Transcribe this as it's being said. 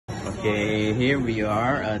Okay, here we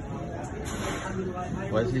are at,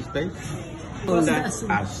 what's this place?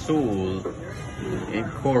 Azul in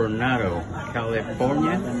Coronado,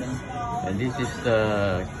 California. And this is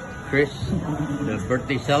Chris, the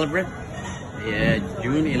birthday celebrant. Yeah,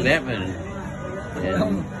 June 11.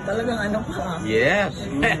 And Talagang ano pa? yes,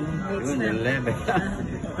 June 11.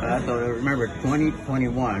 So remember,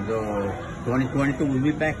 2021. So 2022 we'll be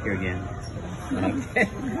back here again. Okay.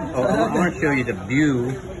 Oh, I want to show you the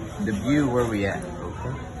view where we at.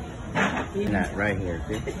 Okay. Not right here.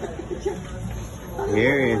 See?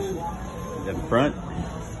 Here is the front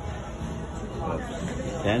of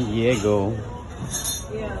San Diego.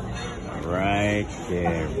 Right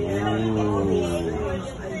there. Ooh.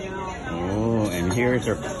 Oh, and here's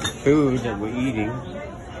our food that we're eating.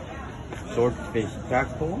 Swordfish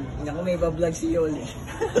taco. Naku, may bablog si Yoli.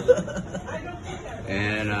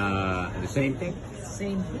 And the same thing?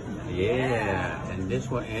 Same. Yeah. And this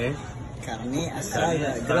one is Carne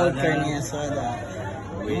asada. Grilled carne asada.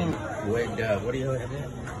 with what do you have there?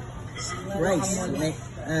 Rice.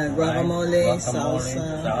 Guacamole,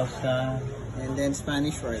 salsa, and then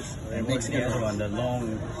Spanish rice. And what's the other one? The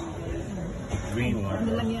long green one.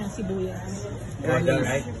 Ano lang yan, sibuyas. Onion,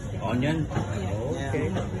 right? Onion? Okay.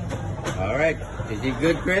 All right. Is it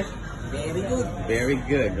good, Chris? Very good. Very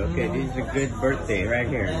good. Okay, this is a good birthday right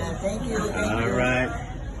here. Thank you. All right.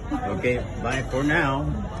 Okay, bye for now.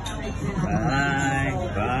 Bye.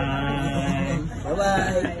 Bye.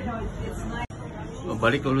 Bye-bye.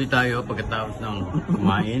 Balik ulit tayo pagkatapos ng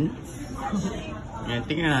kumain. Yan,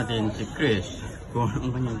 tingnan natin si Chris kung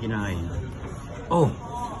anong kanyang kinain. Oh,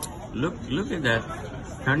 look at that.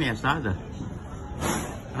 Carne asada.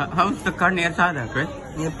 How's the carne asada, Chris?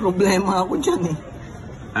 May problema ako dyan eh.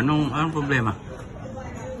 Anong problema?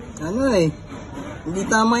 Ano eh, hindi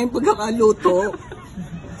tama yung pagkakaluto.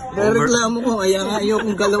 Reklamo ko, kaya nga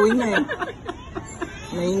ayokong galawin na eh.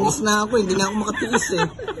 Nainis na ako, hindi na ako makatiis eh.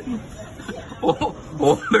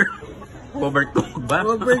 Overcook ba?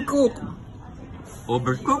 Overcook.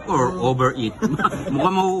 Overcook or overeat?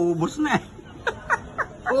 Mukhang mauubos na eh.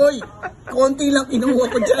 Hoy, konti lang kinuha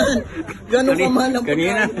ko dyan. Gano'n ka mahal ang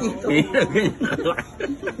Kanina, pagkain dito.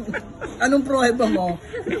 Anong prueba mo?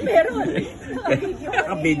 Meron.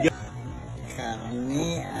 Naka-video.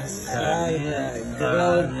 Carne asada.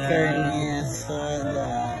 Grilled carne asada.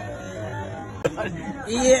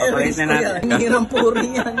 I-erase ko yan. Hirang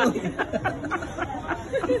puri yan.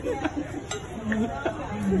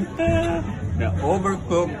 Na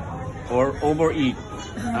overcook or overeat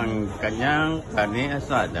ang kanyang carne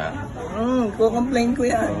asada. Ko-complain ko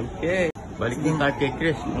yan. Okay. Balik din tayo kay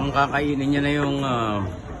Chris. Mukhang kakainin niya na yung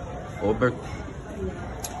over.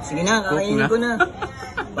 Sige na, kakainin ko na.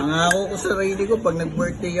 Pangako ko sa sarili ko, pag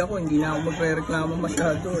nag-birthday ako, hindi na ako magre-reklamo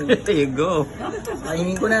masyado. Eh. There you go.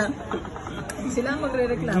 Kainin ko na. Sila ang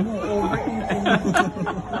magre-reklamo. Overeating.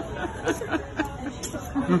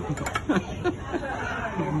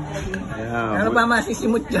 Yeah, Ano pa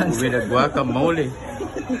masisimot dyan? with a guacamole.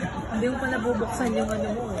 Hindi mo pa nabubuksan yung ano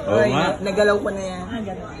mo. Oo Ay, nga. nagalaw ko na yan.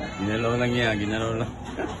 Ganun pa. Ginalaw lang yan, ginalaw lang.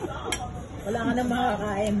 Wala ka nang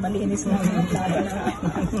makakain. Malinis na ang plato na.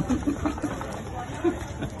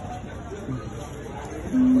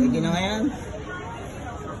 Pwede na nga yan.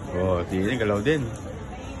 Oh, sige, galaw din.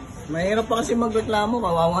 Mahirap pa kasi magreklamo,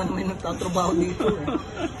 kawawa naman yung nagtatrabaho dito. Eh.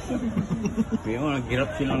 Kaya nga, naghirap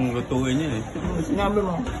silang lutuin yun eh. Sinabi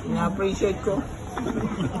mo, na-appreciate ko.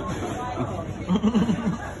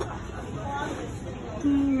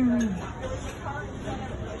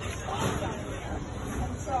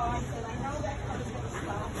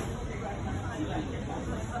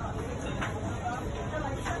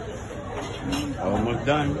 Almost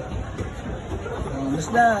done.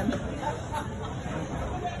 Almost done.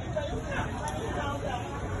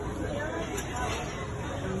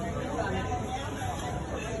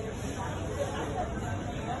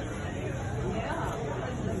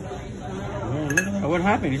 What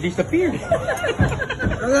happened? It disappeared.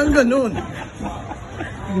 Hanggang ganun.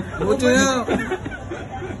 Buti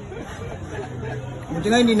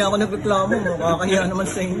na hindi na ako nagreklamo. Makakahiya naman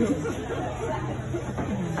sa inyo.